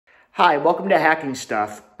Hi, welcome to Hacking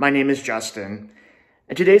Stuff. My name is Justin.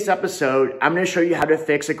 In today's episode, I'm going to show you how to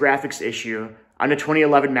fix a graphics issue on a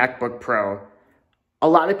 2011 MacBook Pro. A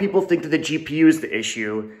lot of people think that the GPU is the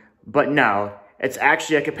issue, but no, it's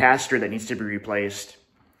actually a capacitor that needs to be replaced.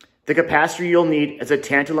 The capacitor you'll need is a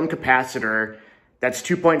Tantalum capacitor that's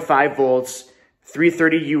 2.5 volts,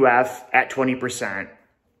 330 UF at 20%.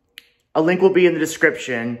 A link will be in the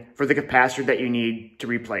description for the capacitor that you need to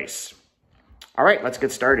replace. All right, let's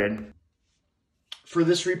get started. For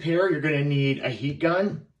this repair, you're going to need a heat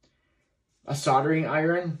gun, a soldering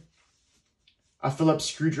iron, a Phillips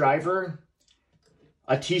screwdriver,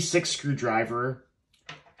 a T6 screwdriver,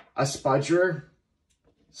 a spudger,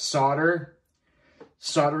 solder,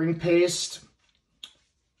 soldering paste,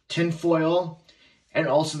 tin foil, and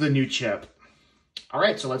also the new chip. All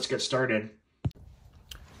right, so let's get started.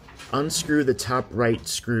 Unscrew the top right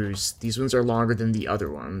screws. These ones are longer than the other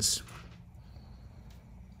ones.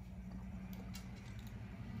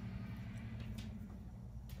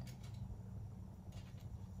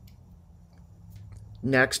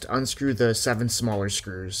 Next, unscrew the 7 smaller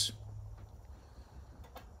screws.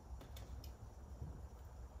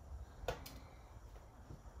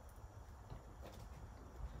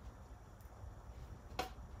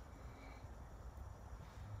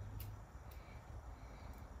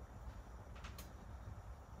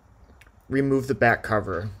 Remove the back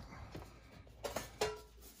cover.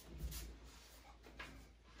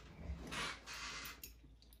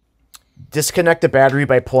 Disconnect the battery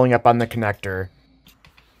by pulling up on the connector.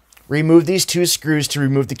 Remove these 2 screws to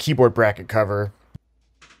remove the keyboard bracket cover.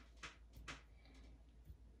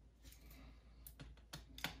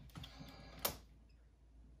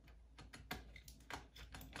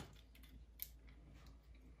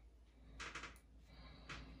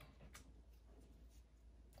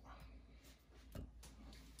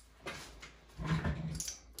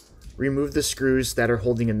 Remove the screws that are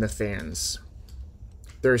holding in the fans.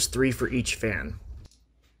 There's 3 for each fan.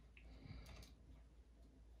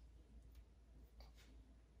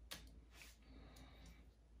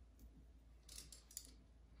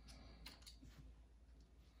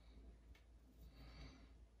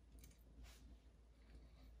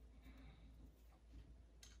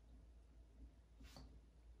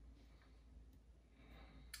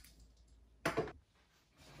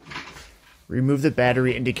 Remove the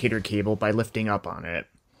battery indicator cable by lifting up on it.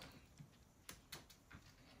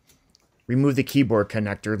 Remove the keyboard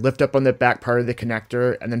connector. Lift up on the back part of the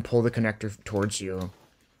connector and then pull the connector towards you.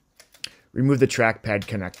 Remove the trackpad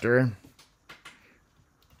connector.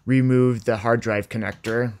 Remove the hard drive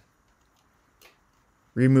connector.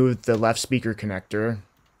 Remove the left speaker connector.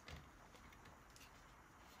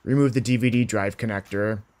 Remove the DVD drive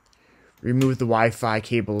connector. Remove the Wi-Fi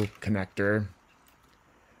cable connector.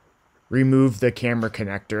 Remove the camera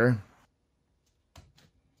connector.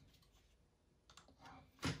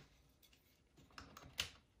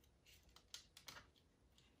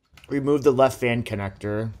 Remove the left fan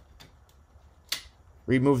connector.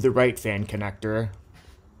 Remove the right fan connector.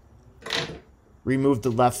 Remove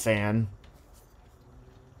the left fan.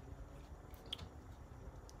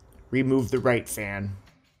 Remove the right fan.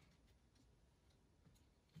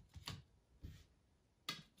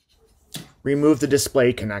 Remove the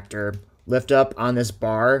display connector. Lift up on this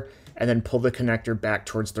bar and then pull the connector back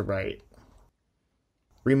towards the right.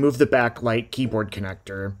 Remove the backlight keyboard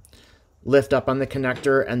connector. Lift up on the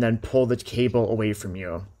connector and then pull the cable away from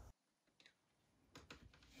you.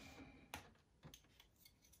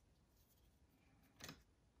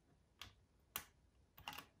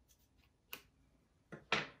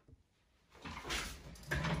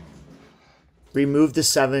 Remove the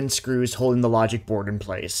 7 screws holding the logic board in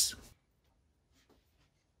place.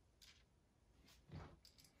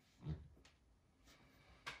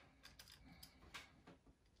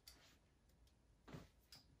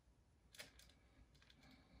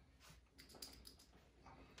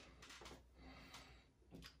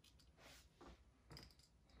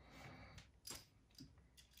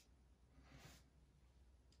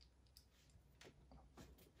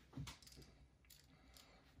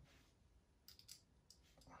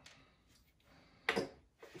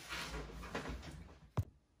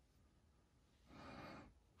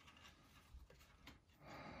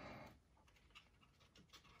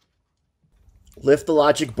 Lift the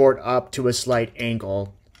logic board up to a slight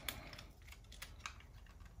angle.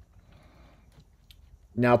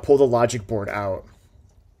 Now pull the logic board out.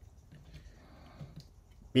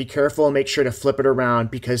 Be careful and make sure to flip it around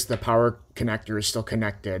because the power connector is still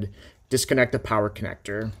connected. Disconnect the power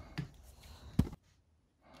connector.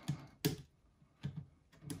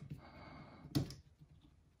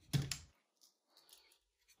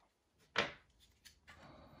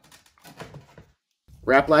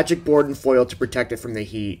 Wrap logic board in foil to protect it from the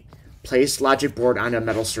heat. Place logic board on a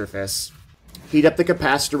metal surface. Heat up the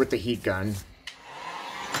capacitor with the heat gun.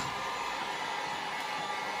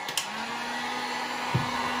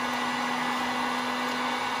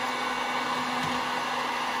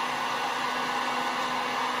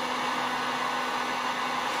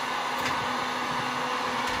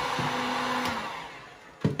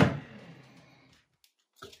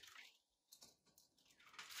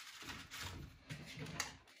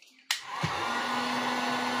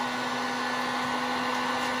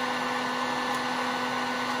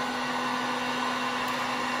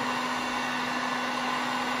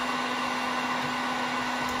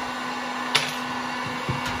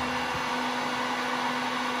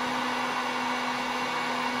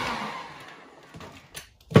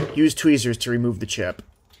 Use tweezers to remove the chip.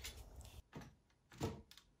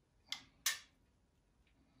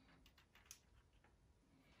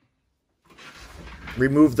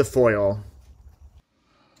 Remove the foil.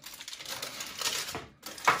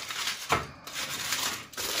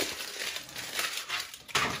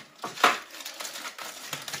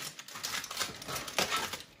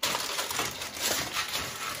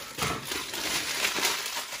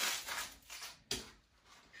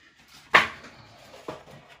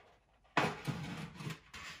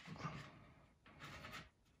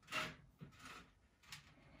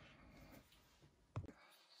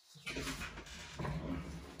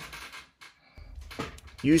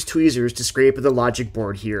 Use tweezers to scrape the logic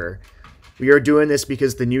board here. We are doing this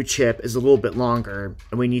because the new chip is a little bit longer,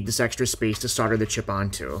 and we need this extra space to solder the chip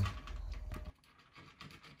onto.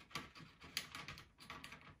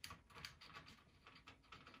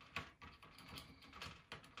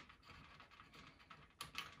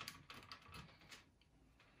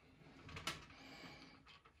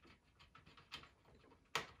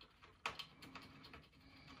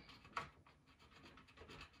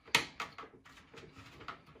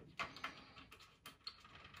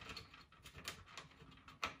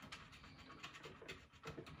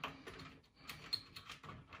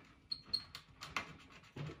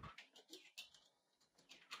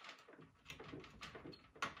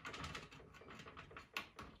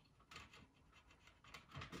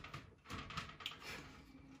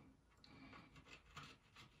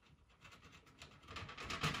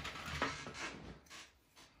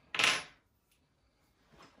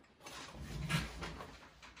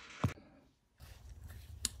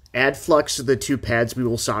 Add flux to the two pads we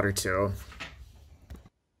will solder to.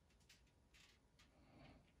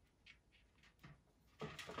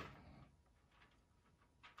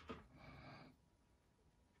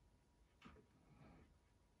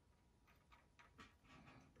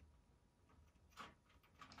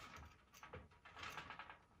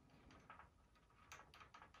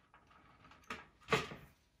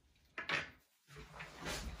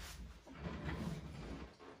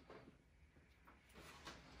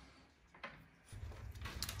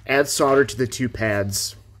 Add solder to the two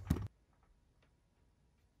pads.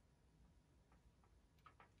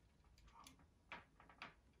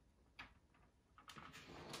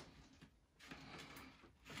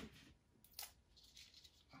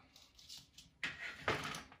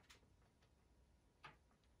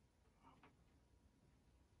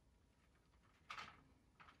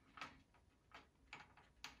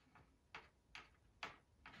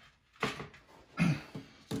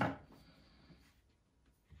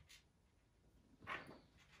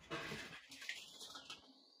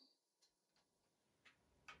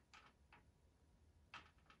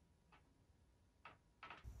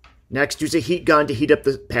 Next, use a heat gun to heat up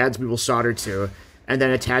the pads we will solder to, and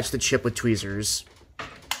then attach the chip with tweezers.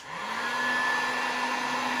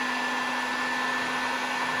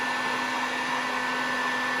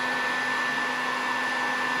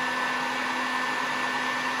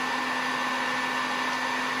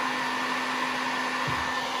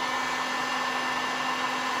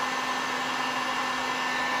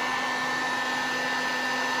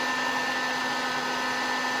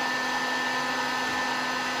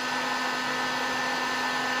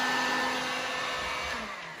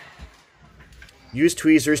 Use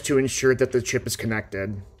tweezers to ensure that the chip is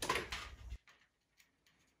connected.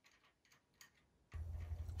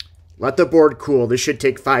 Let the board cool. This should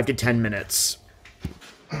take 5 to 10 minutes.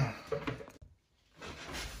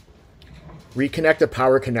 Reconnect the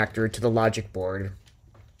power connector to the logic board.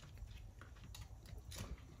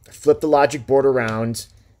 Flip the logic board around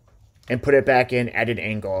and put it back in at an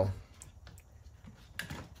angle.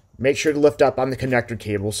 Make sure to lift up on the connector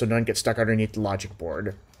cable so none gets stuck underneath the logic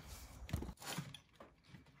board.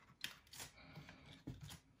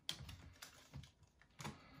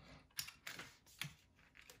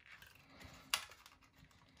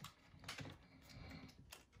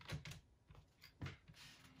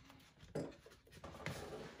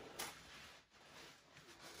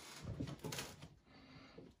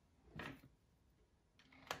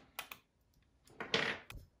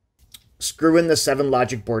 Screw in the 7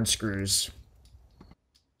 logic board screws.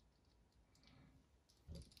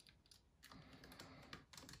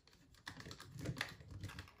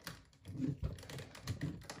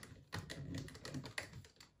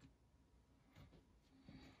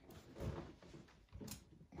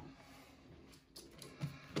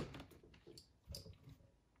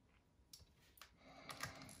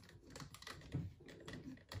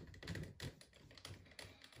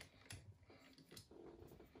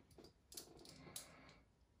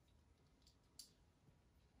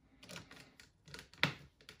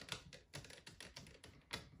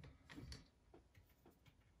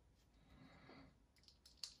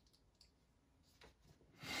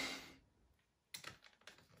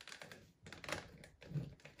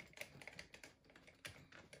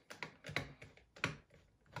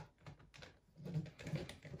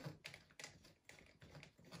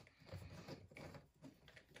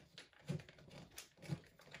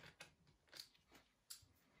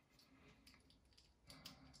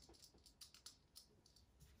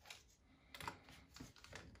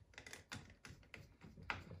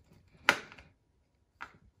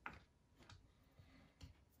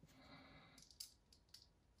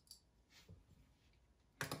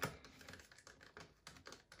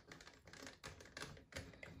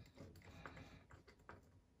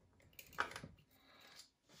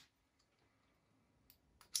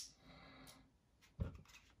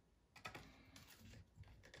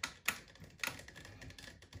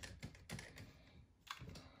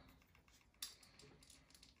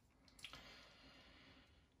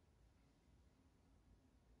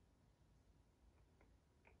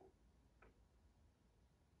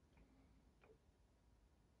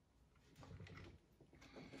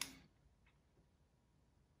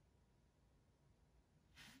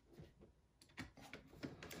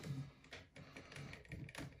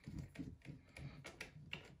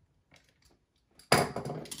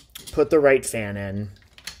 Put the right fan in.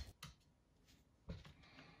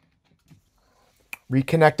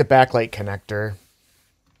 Reconnect the backlight connector.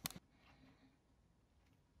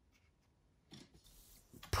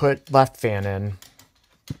 Put left fan in.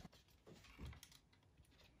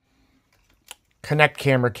 Connect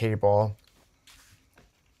camera cable.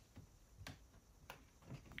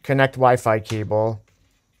 Connect Wi-Fi cable.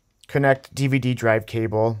 Connect DVD drive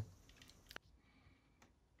cable.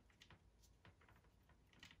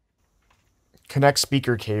 Connect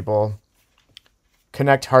speaker cable.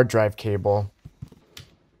 Connect hard drive cable.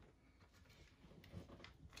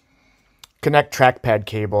 Connect trackpad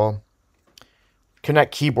cable.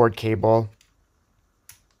 Connect keyboard cable.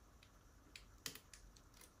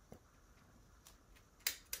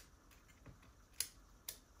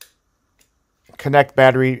 Connect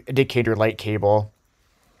battery indicator light cable.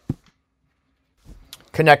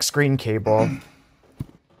 Connect screen cable.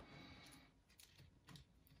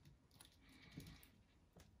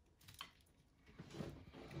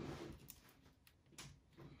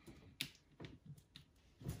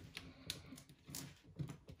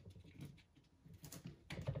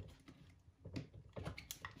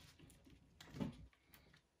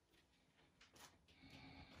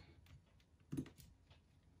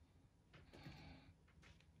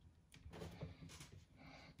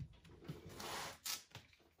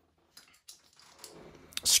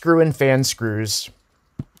 Screw in fan screws.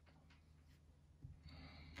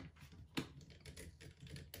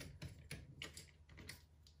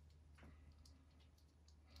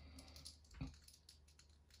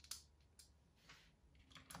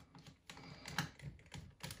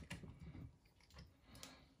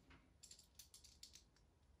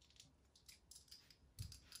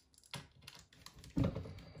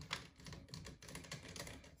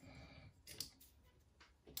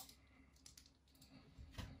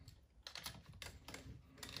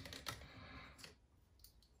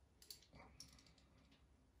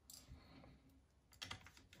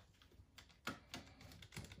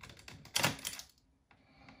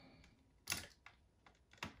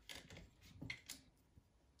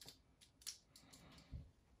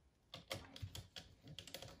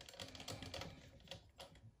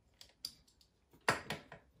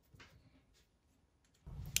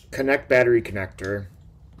 Connect battery connector.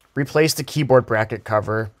 Replace the keyboard bracket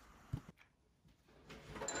cover.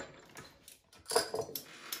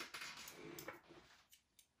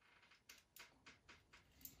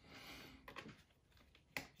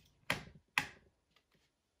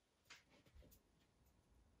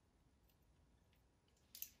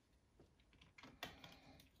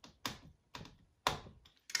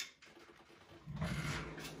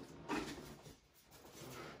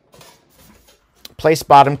 Place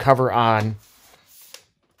bottom cover on.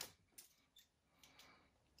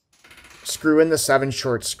 screw in the 7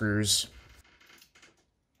 short screws.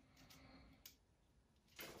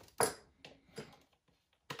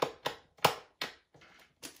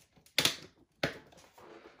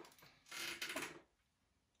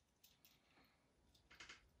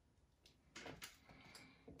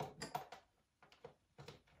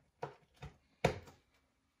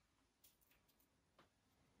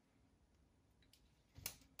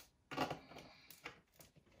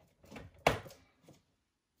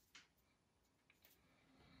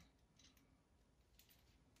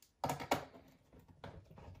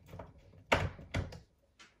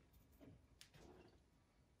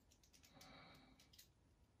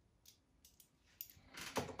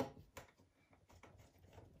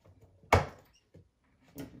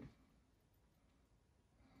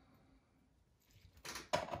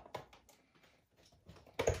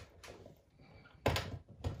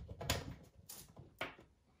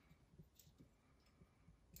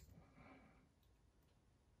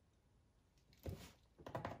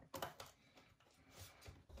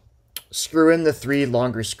 Screw in the 3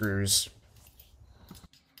 longer screws.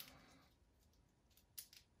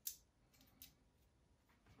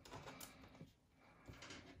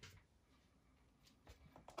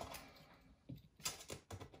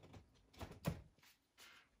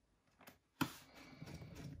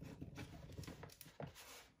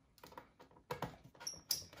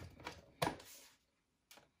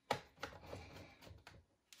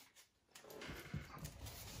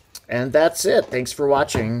 And that's it. Thanks for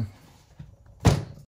watching.